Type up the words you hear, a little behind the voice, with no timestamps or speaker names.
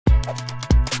Hey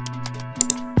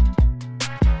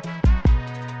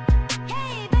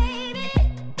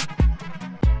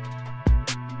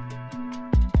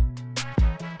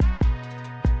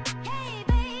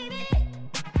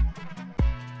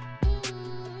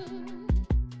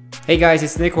guys,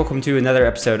 it's Nick. Welcome to another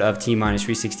episode of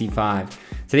T-365.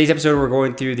 Today's episode, we're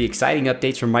going through the exciting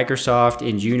updates from Microsoft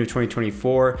in June of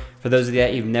 2024. For those of you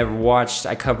that you've never watched,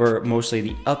 I cover mostly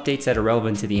the updates that are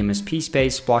relevant to the MSP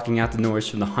space, blocking out the noise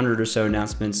from the 100 or so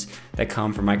announcements that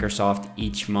come from Microsoft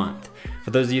each month.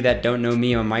 For those of you that don't know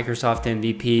me, I'm a Microsoft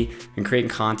MVP and creating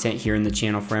content here in the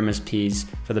channel for MSPs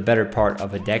for the better part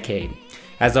of a decade.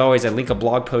 As always, I link a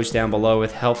blog post down below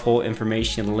with helpful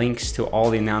information, links to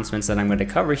all the announcements that I'm going to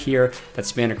cover here that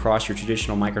span across your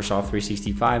traditional Microsoft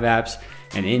 365 apps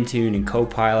and Intune and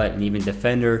Copilot and even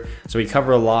Defender. So we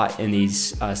cover a lot in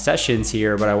these sessions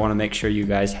here, but I want to make sure you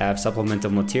guys have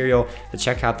supplemental material to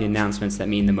check out the announcements that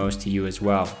mean the most to you as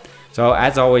well. So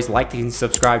as always, like and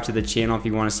subscribe to the channel if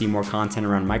you want to see more content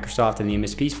around Microsoft and the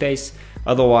MSP space.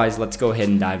 Otherwise, let's go ahead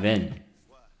and dive in.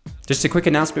 Just a quick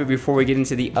announcement before we get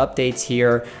into the updates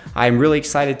here. I'm really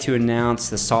excited to announce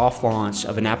the soft launch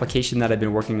of an application that I've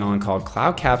been working on called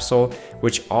Cloud Capsule,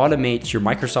 which automates your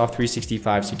Microsoft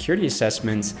 365 security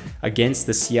assessments against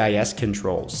the CIS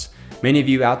controls. Many of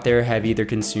you out there have either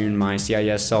consumed my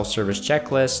CIS self-service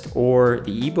checklist or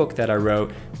the ebook that I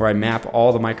wrote where I map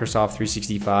all the Microsoft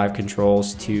 365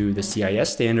 controls to the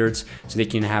CIS standards so they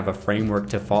can have a framework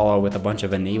to follow with a bunch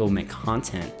of enablement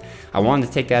content. I wanted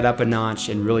to take that up a notch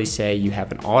and really say you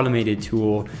have an automated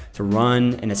tool to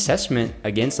run an assessment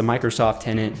against a Microsoft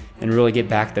tenant and really get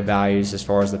back the values as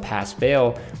far as the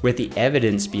pass-fail with the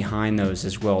evidence behind those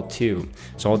as well too.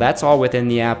 So that's all within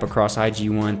the app across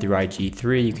IG1 through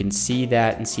IG3. You can see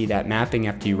that and see that mapping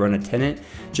after you run a tenant.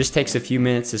 Just takes a few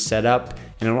minutes to set up,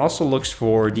 and it also looks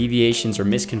for deviations or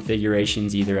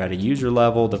misconfigurations either at a user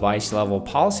level, device level,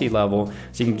 policy level,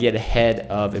 so you can get ahead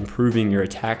of improving your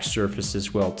attack surface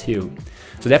as well too.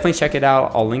 So definitely check it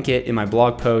out. I'll link it in my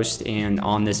blog post and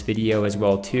on this video as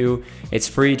well too. It's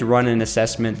free to run an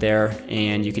assessment there,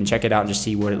 and you can check it out and just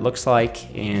see what it looks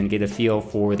like and get a feel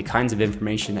for the kinds of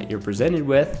information that you're presented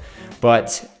with.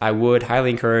 But I would highly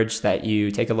encourage that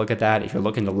you take a look at that if you're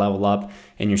looking to level up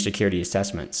in your security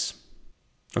assessments.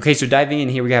 Okay, so diving in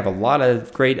here, we have a lot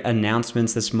of great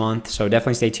announcements this month, so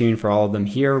definitely stay tuned for all of them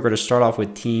here. We're going to start off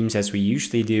with Teams as we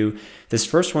usually do. This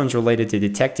first one's related to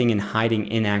detecting and hiding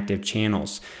inactive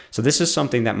channels. So this is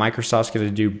something that Microsoft's going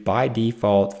to do by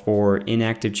default for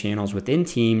inactive channels within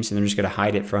Teams, and they're just going to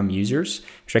hide it from users,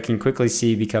 which I can quickly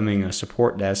see becoming a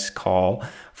support desk call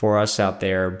for us out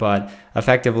there. But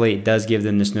effectively, it does give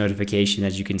them this notification,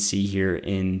 as you can see here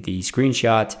in the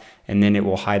screenshot, and then it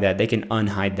will hide that. They can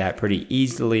unhide that pretty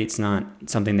easily. It's not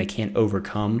something they can't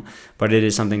overcome, but it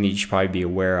is something that you should probably be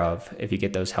aware of if you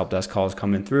get those help desk calls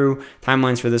coming through.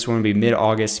 Timelines for this one will be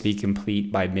mid-August to be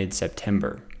complete by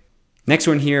mid-September. Next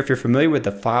one here, if you're familiar with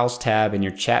the Files tab in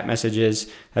your chat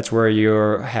messages, that's where you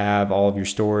have all of your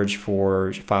storage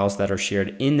for files that are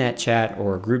shared in that chat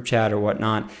or a group chat or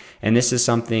whatnot. And this is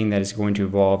something that is going to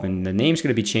evolve, and the name's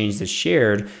going to be changed to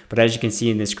shared. But as you can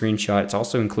see in this screenshot, it's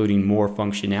also including more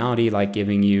functionality, like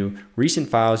giving you recent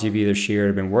files you've either shared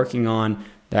or been working on,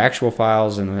 the actual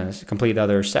files in a complete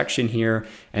other section here,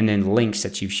 and then links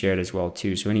that you've shared as well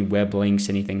too. So any web links,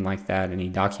 anything like that, any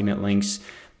document links,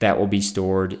 that will be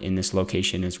stored in this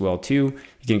location as well too.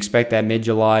 You can expect that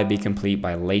mid-July, be complete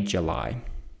by late July.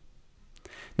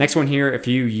 Next one here, if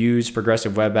you use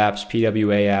progressive web apps,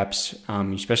 PWA apps,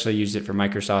 you especially use it for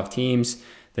Microsoft Teams,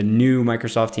 the new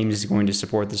Microsoft Teams is going to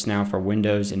support this now for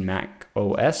Windows and Mac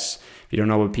OS. If you don't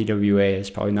know what PWA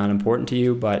is, probably not important to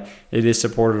you, but it is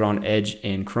supported on Edge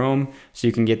and Chrome, so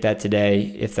you can get that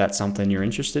today if that's something you're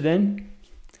interested in.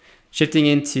 Shifting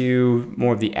into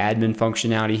more of the admin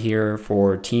functionality here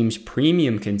for Teams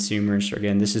premium consumers.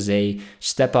 Again, this is a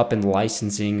step up in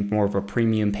licensing, more of a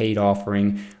premium paid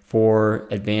offering for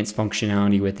advanced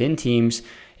functionality within Teams.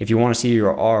 If you want to see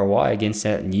your ROI against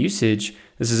that in usage,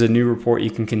 this is a new report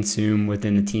you can consume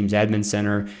within the Teams Admin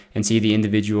Center and see the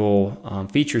individual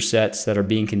feature sets that are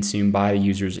being consumed by the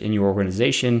users in your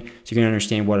organization, so you can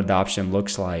understand what adoption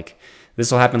looks like.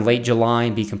 This will happen late July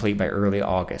and be complete by early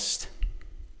August.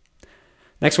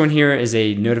 Next one here is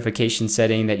a notification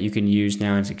setting that you can use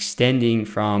now. It's extending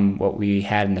from what we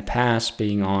had in the past,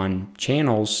 being on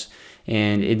channels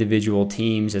and individual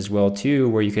teams as well too,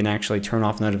 where you can actually turn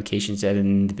off notifications at an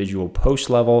individual post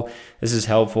level. This is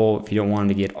helpful if you don't want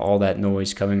to get all that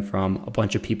noise coming from a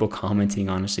bunch of people commenting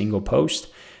on a single post.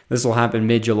 This will happen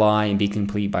mid-July and be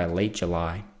complete by late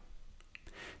July.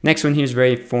 Next one here is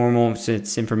very formal, so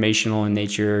it's informational in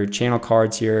nature. Channel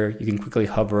cards here, you can quickly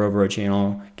hover over a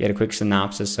channel, get a quick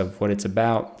synopsis of what it's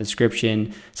about,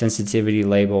 description, sensitivity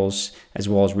labels, as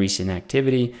well as recent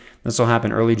activity. This will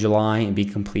happen early July and be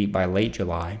complete by late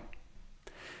July.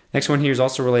 Next one here is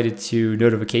also related to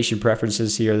notification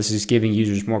preferences here. This is giving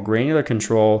users more granular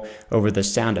control over the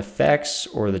sound effects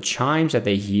or the chimes that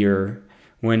they hear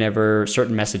whenever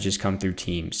certain messages come through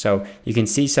Teams. So you can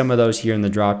see some of those here in the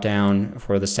drop down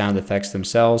for the sound effects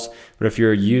themselves. But if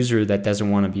you're a user that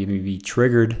doesn't want to be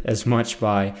triggered as much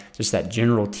by just that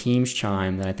general Teams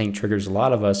chime that I think triggers a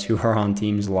lot of us who are on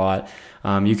Teams a lot,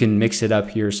 you can mix it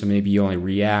up here so maybe you only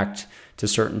react to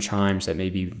certain chimes that may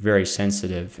be very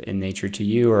sensitive in nature to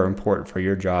you or important for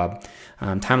your job.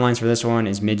 Timelines for this one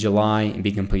is mid-July and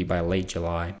be complete by late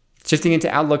July. Shifting into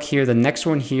Outlook here, the next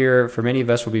one here for many of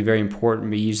us will be very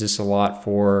important. We use this a lot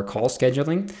for call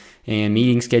scheduling and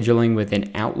meeting scheduling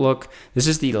within Outlook. This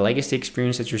is the legacy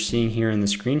experience that you're seeing here in the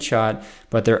screenshot,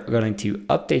 but they're going to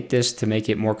update this to make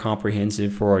it more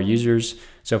comprehensive for our users.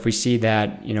 So if we see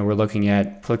that, we're looking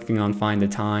at clicking on find a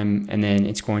time, and then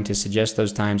it's going to suggest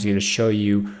those times, to show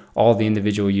you all the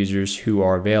individual users who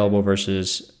are available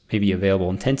versus maybe available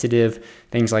and tentative,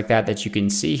 things like that you can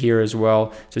see here as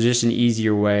well. So just an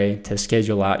easier way to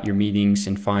schedule out your meetings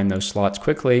and find those slots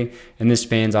quickly. And this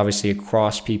spans obviously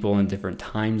across people in different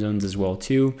time zones as well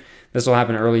too. This will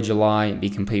happen early July and be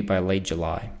complete by late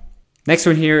July. Next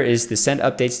one here is the send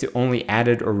updates to only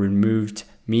added or removed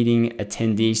meeting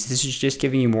attendees. This is just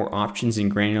giving you more options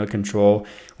and granular control.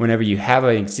 Whenever you have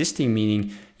an existing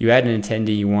meeting, you add an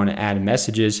attendee, you want to add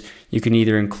messages, you can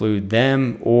either include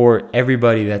them or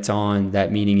everybody that's on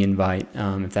that meeting invite,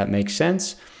 if that makes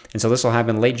sense. And so this will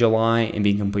happen late July and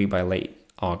be complete by late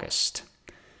August.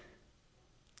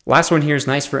 Last one here is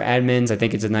nice for admins. I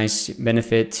think it's a nice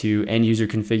benefit to end user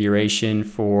configuration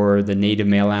for the native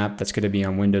mail app that's going to be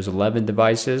on Windows 11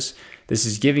 devices. This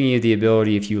is giving you the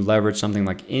ability, if you leverage something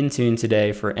like Intune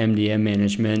today for MDM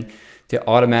management, to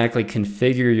automatically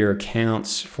configure your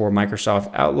accounts for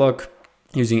Microsoft Outlook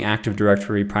using Active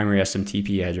Directory primary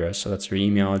SMTP address. So that's your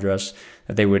email address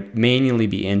that they would manually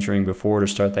be entering before to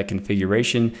start that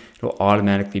configuration. It will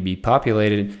automatically be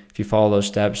populated. If you follow those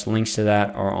steps, links to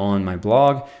that are on my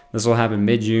blog. This will happen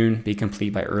mid-June, be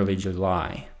complete by early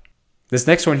July. This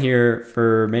next one here,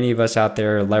 for many of us out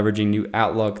there leveraging new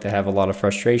Outlook that have a lot of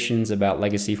frustrations about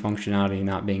legacy functionality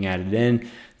not being added in,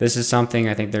 this is something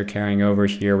I think they're carrying over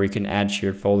here. We can add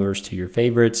shared folders to your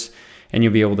favorites, and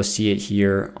you'll be able to see it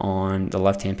here on the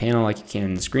left-hand panel like you can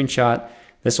in the screenshot.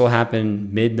 This will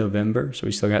happen mid-November, so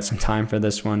we still got some time for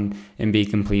this one, and be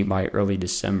complete by early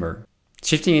December.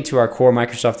 Shifting into our core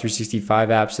Microsoft 365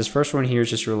 apps, this first one here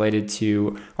is just related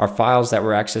to our files that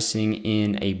we're accessing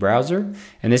in a browser.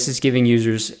 And this is giving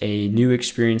users a new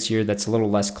experience here that's a little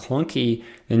less clunky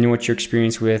than what you're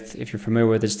experienced with. If you're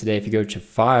familiar with this today, if you go to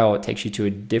File, it takes you to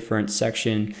a different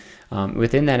section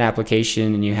within that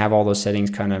application, and you have all those settings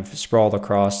kind of sprawled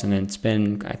across. And it's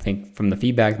been, I think, from the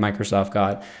feedback Microsoft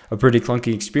got, a pretty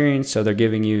clunky experience. So they're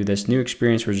giving you this new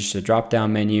experience where just a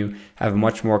drop-down menu, have a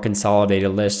much more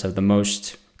consolidated list of the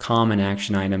most common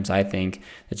action items, I think,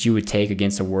 that you would take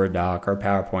against a Word doc or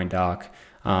PowerPoint doc.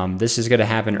 This is going to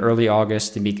happen early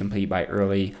August and be complete by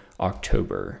early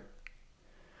October.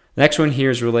 The next one here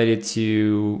is related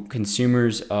to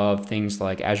consumers of things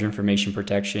like Azure Information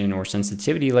Protection or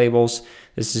sensitivity labels.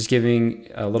 This is giving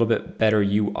a little bit better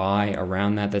UI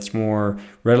around that that's more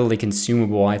readily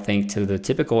consumable, I think, to the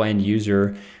typical end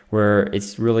user, where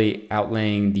it's really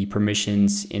outlaying the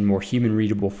permissions in more human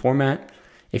readable format.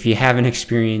 If you haven't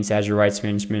experienced Azure Rights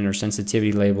Management or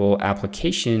sensitivity label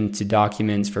application to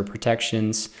documents for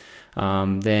protections,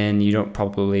 then you don't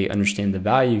probably understand the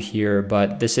value here,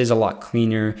 but this is a lot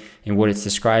cleaner in what it's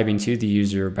describing to the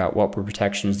user about what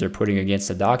protections they're putting against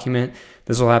the document.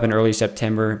 This will happen early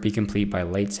September, be complete by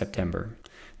late September.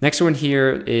 Next one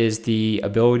here is the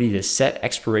ability to set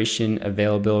expiration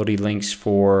availability links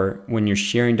for when you're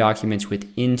sharing documents with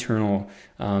internal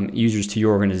users to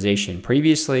your organization.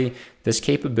 Previously, this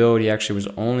capability actually was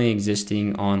only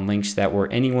existing on links that were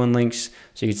anyone links,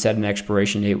 so you could set an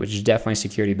expiration date, which is definitely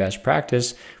security best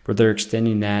practice, but they're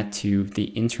extending that to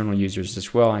the internal users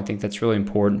as well. I think that's really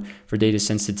important for data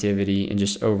sensitivity and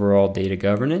just overall data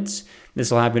governance. This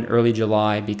will happen early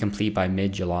July, be complete by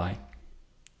mid-July.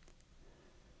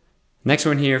 Next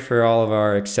one here for all of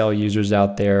our Excel users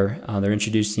out there, they're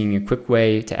introducing a quick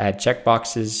way to add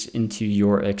checkboxes into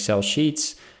your Excel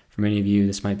sheets. For many of you,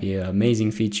 this might be an amazing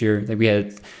feature. I think we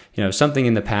had something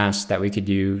in the past that we could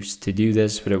use to do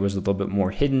this, but it was a little bit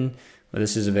more hidden. But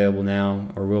this is available now,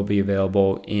 or will be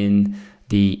available in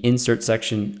the insert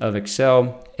section of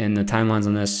Excel. and the timelines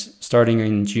on this, starting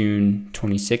in June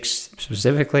 26th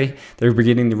specifically, they're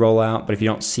beginning to roll out. But if you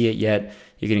don't see it yet,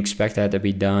 you can expect that to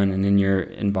be done. And in your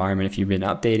environment, if you've been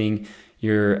updating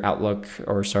your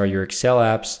your Excel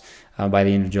apps by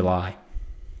the end of July.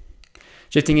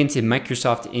 Shifting into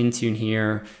Microsoft Intune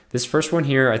here, this first one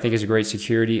here I think is a great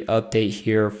security update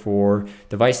here for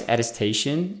device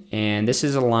attestation, and this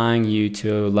is allowing you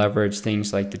to leverage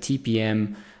things like the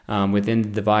TPM within the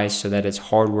device so that it's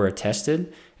hardware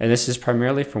attested. And this is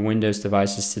primarily for Windows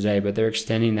devices today, but they're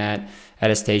extending that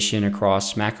attestation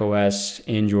across macOS,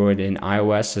 Android, and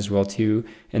iOS as well too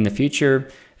in the future.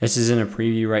 This is in a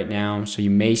preview right now, so you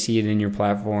may see it in your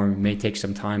platform. It may take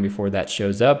some time before that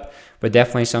shows up, but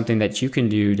definitely something that you can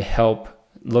do to help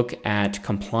look at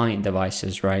compliant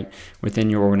devices, right,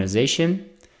 within your organization.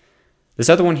 This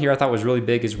other one here I thought was really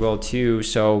big as well too.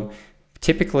 So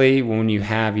typically when you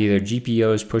have either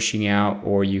GPOs pushing out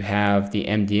or you have the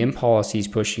MDM policies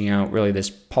pushing out, really this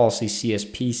policy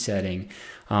CSP setting,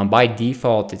 by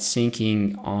default it's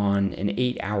syncing on an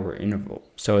 8-hour interval.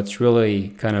 So it's really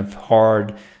kind of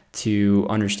hard to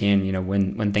understand,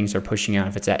 when things are pushing out,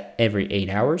 if it's at every 8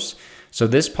 hours. So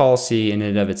this policy in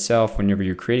and of itself, whenever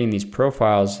you're creating these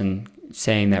profiles and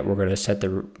saying that we're going to set the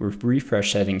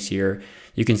refresh settings here,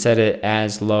 you can set it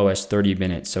as low as 30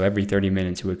 minutes. So every 30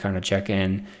 minutes it would kind of check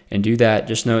in and do that.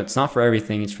 Just know it's not for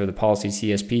everything. It's for the policy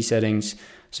CSP settings.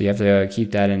 So you have to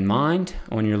keep that in mind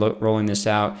when you're rolling this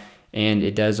out. And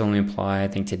it does only apply, I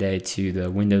think, today to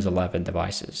the Windows 11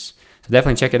 devices. So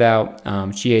definitely check it out.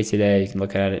 GA today. You can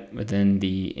look at it within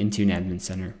the Intune Admin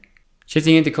Center.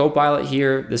 Shifting into Copilot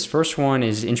here, this first one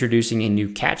is introducing a new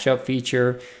catch-up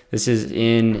feature. This is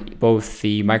in both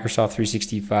the Microsoft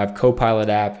 365 Copilot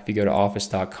app, if you go to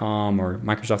office.com or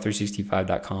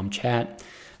Microsoft365.com chat,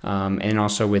 and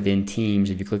also within Teams,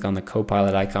 if you click on the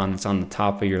Copilot icon that's on the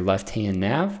top of your left-hand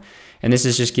nav. And this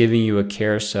is just giving you a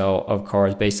carousel of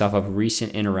cards based off of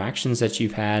recent interactions that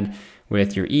you've had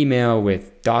with your email,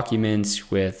 with documents,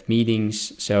 with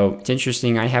meetings. So it's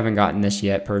interesting. I haven't gotten this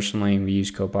yet personally. We use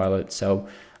Copilot, so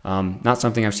not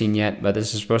something I've seen yet, but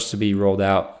this is supposed to be rolled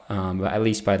out at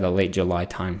least by the late July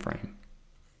timeframe.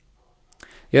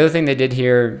 The other thing they did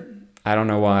here, I don't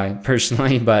know why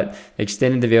personally, but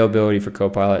extended the availability for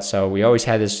Copilot. So we always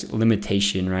had this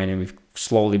limitation, right? And we've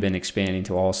slowly been expanding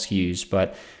to all SKUs,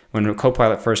 but when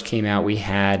Copilot first came out, we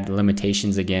had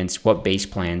limitations against what base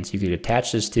plans you could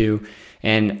attach this to.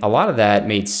 And a lot of that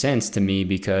made sense to me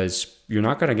because you're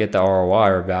not going to get the ROI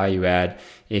or value add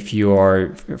if you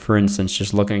are, for instance,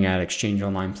 just looking at Exchange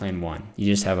Online Plan 1. You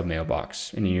just have a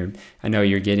mailbox. And I know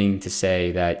you're getting to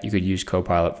say that you could use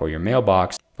Copilot for your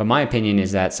mailbox, but my opinion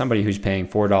is that somebody who's paying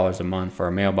 $4 a month for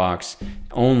a mailbox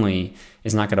only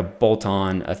is not going to bolt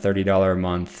on a $30 a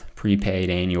month prepaid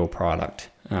annual product.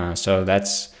 So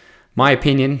that's my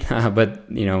opinion, but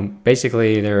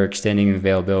basically they're extending the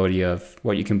availability of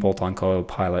what you can bolt on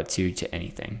Copilot to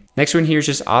anything. Next one here is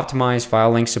just optimize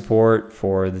file link support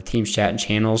for the Teams chat and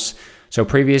channels. So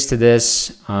previous to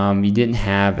this, you didn't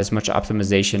have as much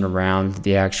optimization around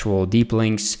the actual deep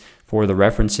links for the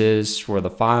references for the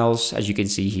files. As you can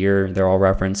see here, they're all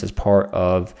referenced as part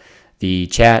of the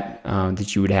chat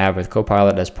that you would have with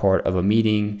Copilot as part of a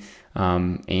meeting.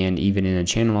 And even in a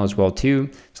channel as well too.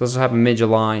 So this will happen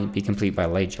mid-July, be complete by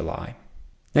late July.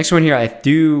 Next one here, I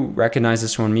do recognize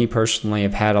this one. Me personally,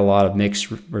 I've had a lot of mixed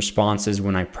responses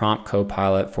when I prompt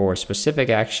Copilot for specific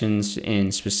actions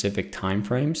in specific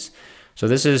timeframes. So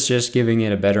this is just giving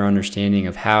it a better understanding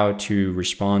of how to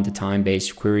respond to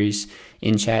time-based queries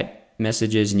in chat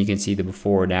messages. And you can see the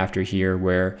before and after here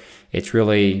where it's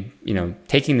really,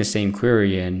 taking the same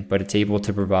query in, but it's able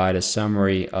to provide a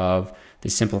summary of the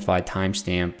simplified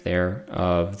timestamp there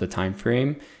of the time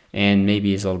frame, and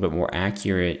maybe is a little bit more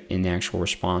accurate in the actual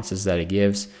responses that it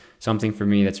gives. Something for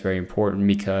me that's very important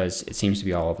because it seems to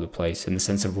be all over the place in the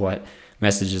sense of what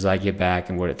messages I get back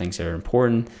and what it thinks are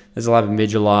important. This will have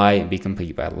mid-July and be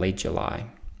complete by late July.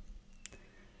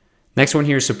 Next one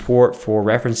here is support for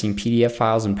referencing PDF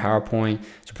files in PowerPoint.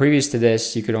 So previous to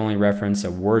this, you could only reference a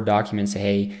Word document, say,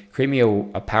 hey, create me a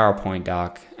PowerPoint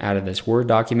doc out of this Word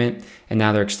document. And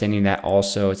now they're extending that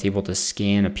also. It's able to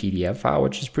scan a PDF file,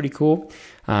 which is pretty cool.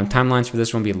 Timelines for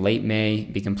this one will be late May,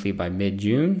 be complete by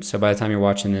mid-June. So by the time you're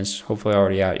watching this, hopefully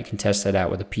already out, you can test that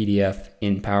out with a PDF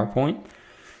in PowerPoint.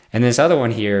 And this other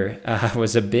one here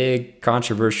was a big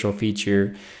controversial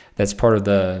feature that's part of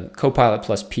the Copilot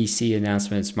plus PC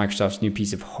announcement. It's Microsoft's new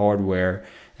piece of hardware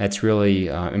that's really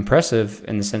impressive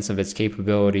in the sense of its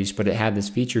capabilities, but it had this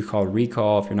feature called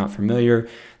Recall, if you're not familiar,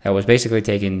 that was basically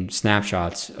taking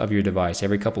snapshots of your device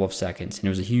every couple of seconds. And it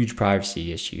was a huge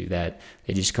privacy issue that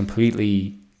they just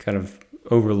completely kind of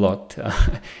overlooked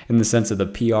in the sense of the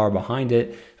PR behind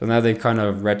it. So now they've kind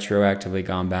of retroactively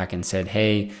gone back and said,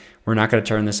 hey, we're not going to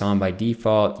turn this on by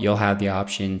default. You'll have the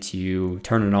option to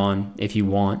turn it on if you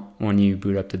want when you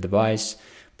boot up the device,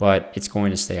 but it's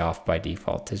going to stay off by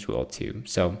default as well too.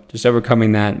 So just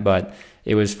overcoming that, but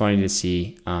it was funny to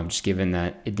see, just given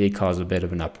that it did cause a bit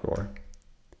of an uproar.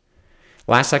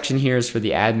 Last section here is for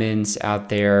the admins out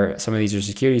there. Some of these are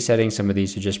security settings, some of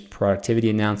these are just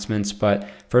productivity announcements, but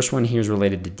first one here is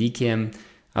related to DKIM.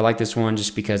 I like this one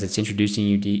just because it's introducing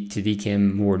you to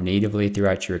DKIM more natively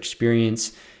throughout your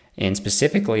experience, and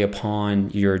specifically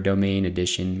upon your domain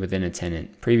addition within a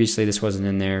tenant. Previously, this wasn't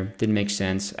in there, didn't make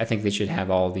sense. I think they should have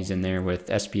all of these in there with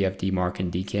SPF, DMARC,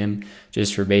 and DKIM,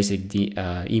 just for basic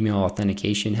email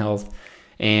authentication health.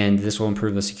 And this will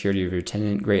improve the security of your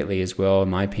tenant greatly as well, in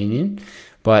my opinion.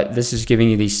 But this is giving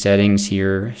you these settings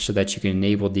here so that you can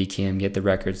enable DKIM, get the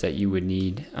records that you would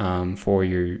need for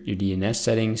your DNS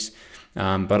settings,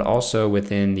 but also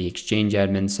within the Exchange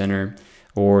Admin Center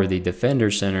or the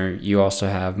Defender Center, you also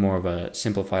have more of a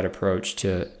simplified approach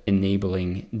to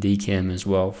enabling DKIM as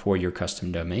well for your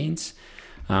custom domains.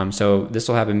 So this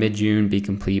will happen mid-June, be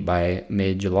complete by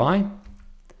mid-July.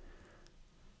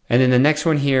 And then the next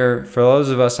one here, for those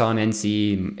of us on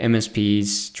NC,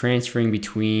 MSPs, transferring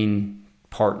between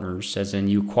partners, as in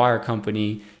you acquire a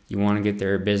company, you want to get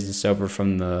their business over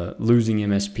from the losing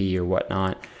MSP or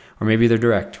whatnot, or maybe they're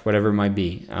direct, whatever it might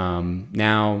be.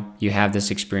 Now you have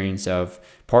this experience of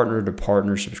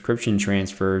partner-to-partner subscription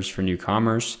transfers for new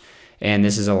commerce, and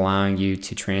this is allowing you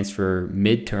to transfer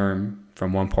midterm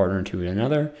from one partner to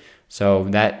another. So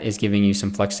that is giving you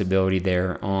some flexibility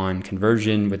there on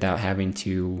conversion without having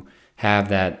to have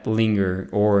that linger,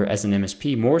 or as an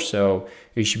MSP more so,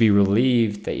 you should be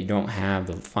relieved that you don't have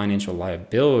the financial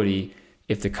liability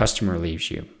if the customer leaves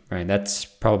you, right? That's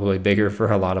probably bigger for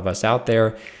a lot of us out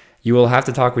there. You will have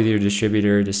to talk with your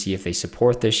distributor to see if they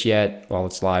support this yet while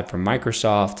it's live from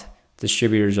Microsoft.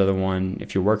 Distributors are the one,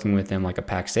 if you're working with them like a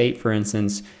PAX 8, for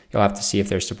instance, you'll have to see if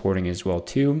they're supporting as well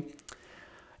too.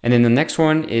 And then the next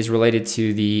one is related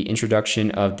to the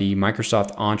introduction of the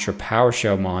Microsoft Entra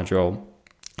PowerShell module.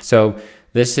 So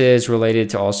this is related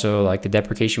to also like the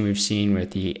deprecation we've seen with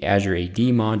the Azure AD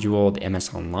module, the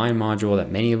MS Online module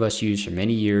that many of us use for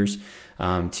many years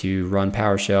to run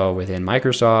PowerShell within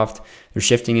Microsoft. They're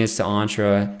shifting this to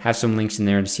Entra, have some links in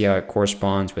there to see how it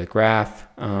corresponds with Graph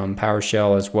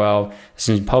PowerShell as well. This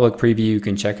is in public preview, you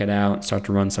can check it out, start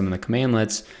to run some of the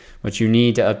commandlets, but you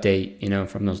need to update,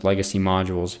 from those legacy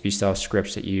modules if you still have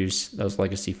scripts that use those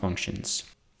legacy functions.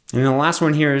 And the last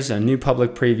one here is a new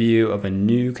public preview of a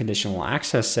new conditional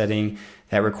access setting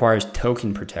that requires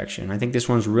token protection. I think this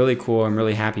one's really cool. I'm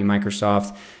really happy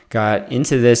Microsoft got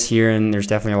into this here, and there's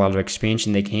definitely a lot of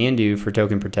expansion they can do for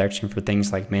token protection for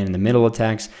things like man-in-the-middle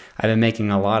attacks. I've been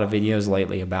making a lot of videos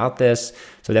lately about this,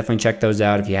 so definitely check those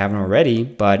out if you haven't already.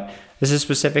 But this is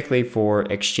specifically for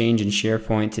Exchange and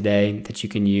SharePoint today that you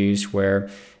can use, where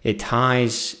it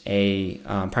ties a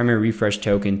primary refresh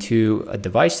token to a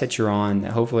device that you're on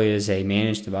that hopefully is a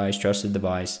managed device, trusted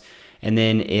device. And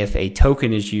then if a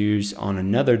token is used on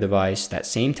another device, that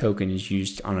same token is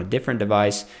used on a different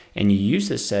device, and you use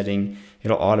this setting,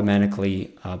 it'll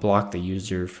automatically block the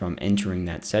user from entering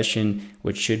that session,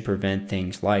 which should prevent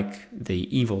things like the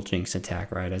evil jinx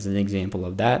attack, right, as an example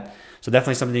of that. So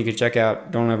definitely something you can check out.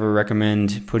 Don't ever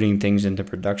recommend putting things into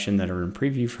production that are in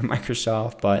preview from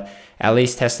Microsoft, but at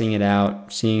least testing it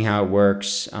out, seeing how it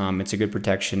works. It's a good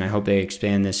protection. I hope they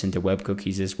expand this into web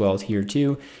cookies as well here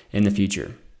too in the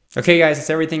future. Okay guys, that's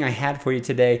everything I had for you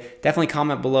today. Definitely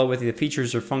comment below with the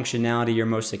features or functionality you're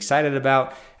most excited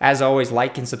about. As always,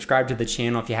 like and subscribe to the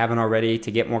channel if you haven't already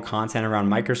to get more content around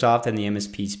Microsoft and the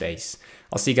MSP space.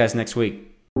 I'll see you guys next week.